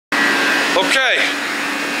Okay,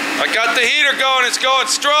 I got the heater going, it's going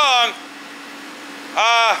strong.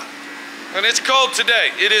 And it's cold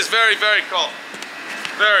today. It is very, very cold.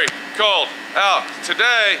 Very cold out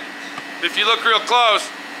today. If you look real close,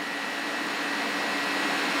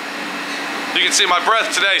 you can see my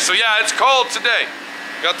breath today. So yeah, it's cold today.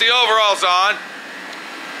 Got the overalls on.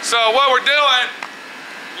 So what we're doing,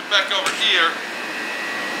 get back over here.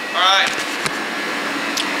 All right.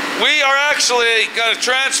 We are actually going to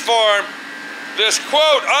transform this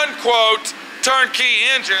quote unquote turnkey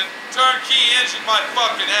engine my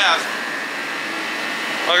fucking ass.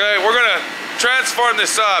 Okay, we're going to transform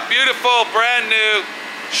this beautiful brand new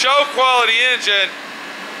show quality engine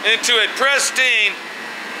into a pristine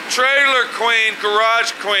trailer queen,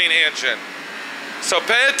 garage queen engine. So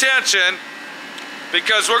pay attention,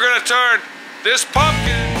 because we're going to turn this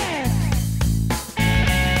pumpkin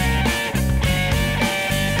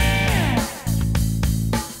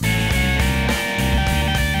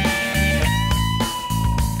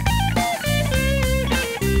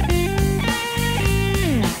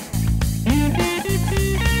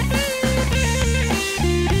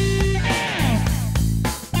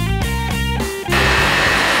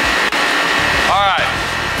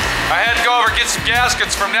some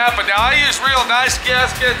gaskets from Napa. Now I use real nice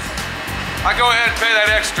gaskets. I go ahead and pay that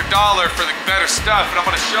extra $1 for the better stuff, and I'm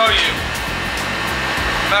going to show you.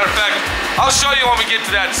 Matter of fact, I'll show you when we get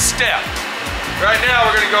to that step. Right now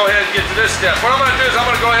we're going to go ahead and get to this step. What I'm going to do is I'm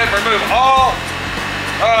going to go ahead and remove all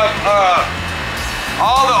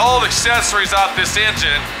the old accessories off this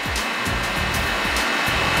engine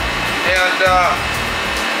and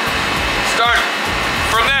start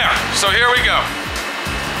from there. So here we go.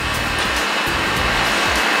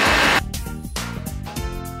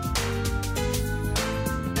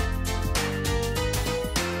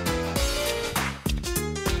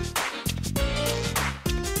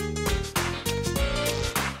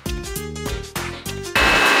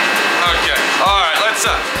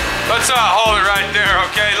 Let's hold it right there,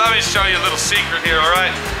 okay? Let me show you a little secret here, all right?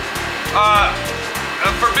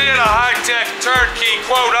 For being a high-tech turnkey,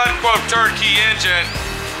 quote-unquote turnkey engine,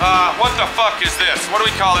 what the fuck is this? What do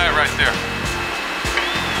we call that right there?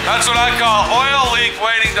 That's what I call oil leak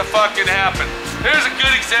waiting to fucking happen. Here's a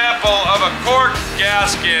good example of a cork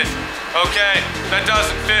gasket, okay, that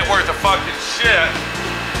doesn't fit worth a fucking shit.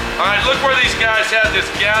 All right, look where these guys had this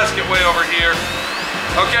gasket way over here.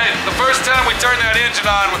 Okay, the first time we turned that engine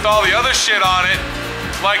on with all the other shit on it,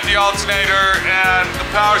 like the alternator and the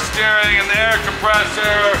power steering and the air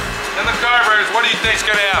compressor and the carburetors, what do you think's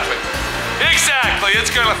gonna happen? Exactly,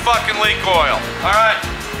 it's gonna fucking leak oil, all right?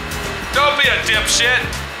 Don't be a dipshit.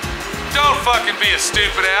 Don't fucking be a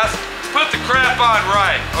stupid ass. Put the crap on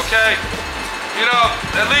right, okay? You know,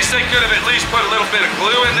 at least they could have at least put a little bit of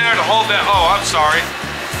glue in there to hold that. Oh, I'm sorry.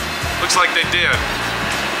 Looks like they did.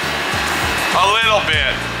 A little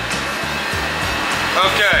bit.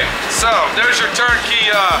 Okay, so there's your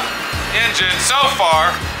turnkey engine so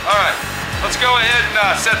far. All right, let's go ahead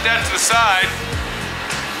and set that to the side.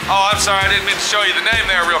 Oh, I'm sorry, I didn't mean to show you the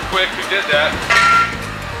name there real quick. Who did that?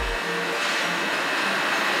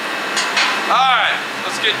 All right,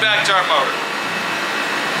 let's get back to our motor.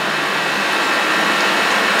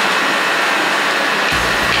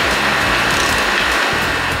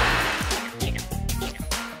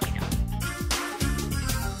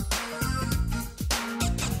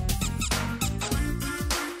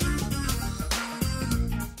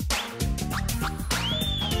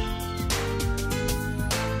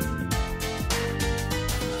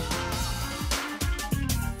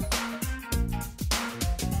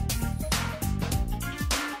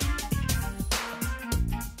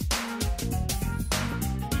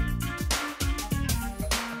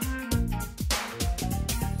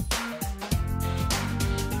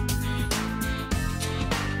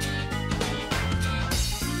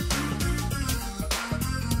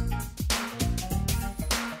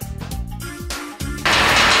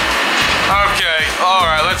 Okay, all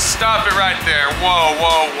right, let's stop it right there. Whoa,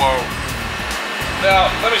 whoa, whoa. Now,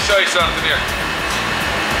 let me show you something here.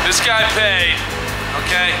 This guy paid,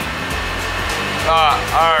 okay?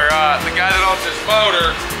 The guy that owns this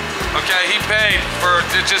motor, okay, he paid for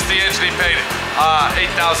just the engine, he paid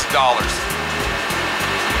 $8,000.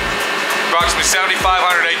 Approximately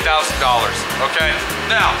 $7,500, $8,000, okay?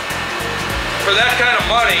 Now, for that kind of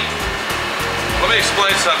money, let me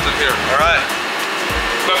explain something here, all right?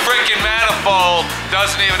 The freaking manifold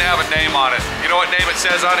doesn't even have a name on it. You know what name it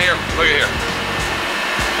says on here? Look at here.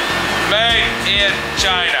 Made in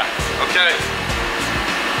China, okay?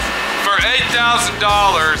 For $8,000,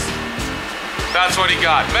 that's what he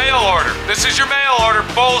got. Mail order. This is your mail order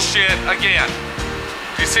bullshit again.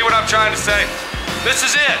 You see what I'm trying to say? This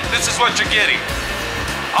is it. This is what you're getting.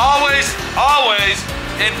 Always, always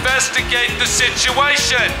investigate the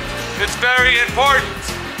situation. It's very important.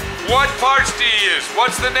 What parts do you use?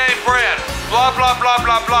 What's the name brand? Blah, blah, blah,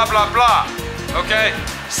 blah, blah, blah, blah. Okay?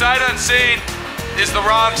 Sight unseen is the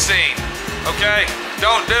wrong scene. Okay?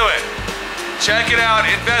 Don't do it. Check it out,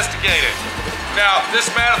 investigate it. Now, this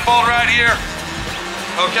manifold right here,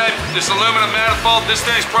 okay, this aluminum manifold, this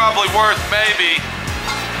thing's probably worth maybe,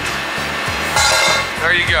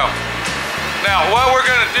 there you go. Now, what we're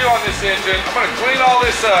gonna do on this engine, I'm gonna clean all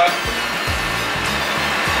this up.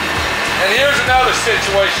 And here's another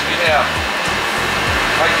situation you have.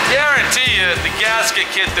 I guarantee you the gasket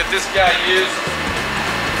kit that this guy used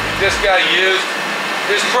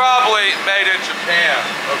is probably made in Japan,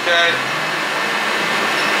 okay?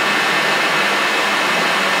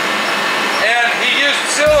 And he used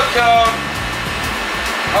silicone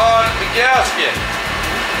on the gasket.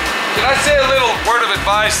 Can I say a little word of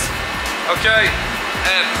advice? Okay?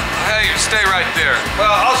 And hey, stay right there. Well,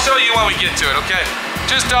 I'll show you when we get to it, okay?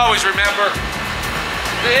 Just always remember,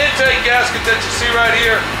 the intake gasket that you see right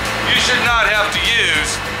here, you should not have to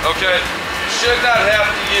use, okay? You should not have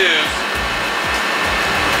to use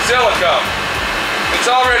silicone. It's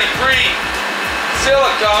already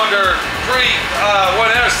pre-siliconed or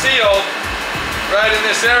whatever sealed right in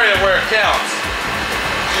this area where it counts.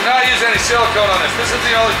 Do not use any silicone on this. This is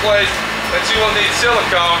the only place that you will need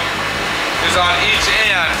silicone is on each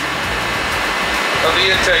end of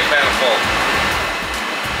the intake manifold.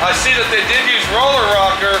 I see that they did use roller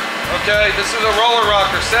rocker, okay? This is a roller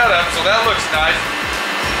rocker setup, so that looks nice.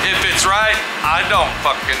 If it's right, I don't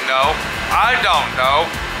fucking know. I don't know.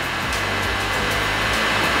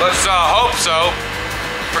 Let's hope so.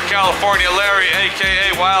 For California Larry,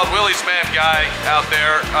 AKA Wild Willys man guy out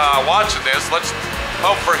there watching this, let's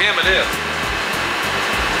hope for him it is.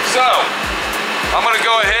 So, I'm gonna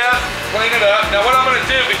go ahead, clean it up. Now what I'm gonna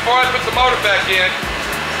do before I put the motor back in,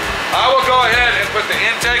 I will go ahead and put the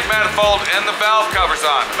intake manifold and the valve covers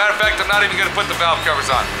on. As a matter of fact, I'm not even gonna put the valve covers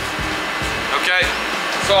on. Okay?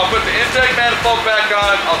 So I'll put the intake manifold back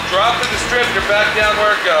on, I'll drop the distributor back down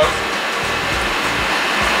where it goes,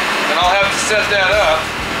 and I'll have to set that up.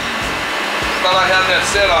 Thought I had that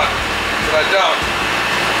set on, but I don't.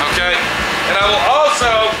 Okay? And I will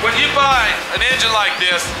also, when you buy an engine like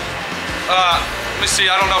this, let me see,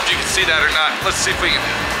 I don't know if you can see that or not. Let's see if we can.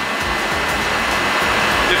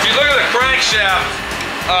 If you look at the crankshaft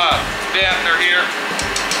dampener here,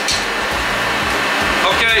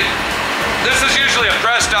 okay, this is usually a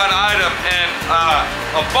pressed on item, and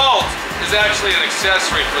a bolt is actually an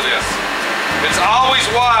accessory for this. It's always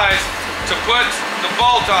wise to put the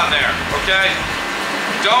bolt on there, okay?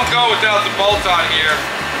 Don't go without the bolt on here.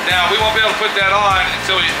 Now, we won't be able to put that on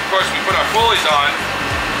until, of course, we put our pulleys on.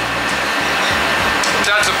 But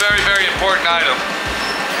that's a very, very important item,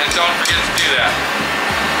 and don't forget to do that.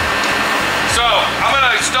 So, I'm going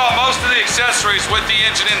to install most of the accessories with the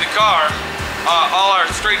engine in the car, all our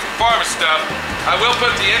street performance stuff. I will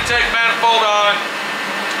put the intake manifold on,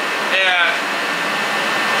 and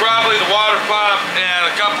probably the water pump, and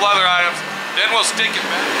a couple other items. Then we'll stick it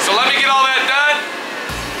back. So let me get all that done.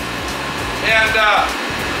 And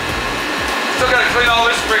still got to clean all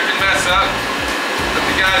this freaking mess up that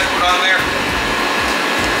the guys put on there.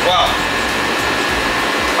 Wow.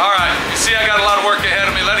 All right, you see I got a lot of work ahead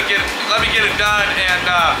of me. Let me get it done, and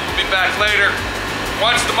we'll be back later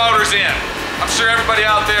once the motor's in. I'm sure everybody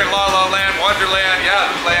out there in La La Land, Wonderland,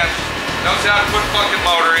 Yahoo Land knows how to put a fucking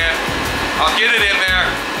motor in. I'll get it in there,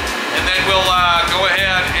 and then we'll go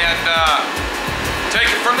ahead and take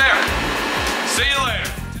it from there. See you later.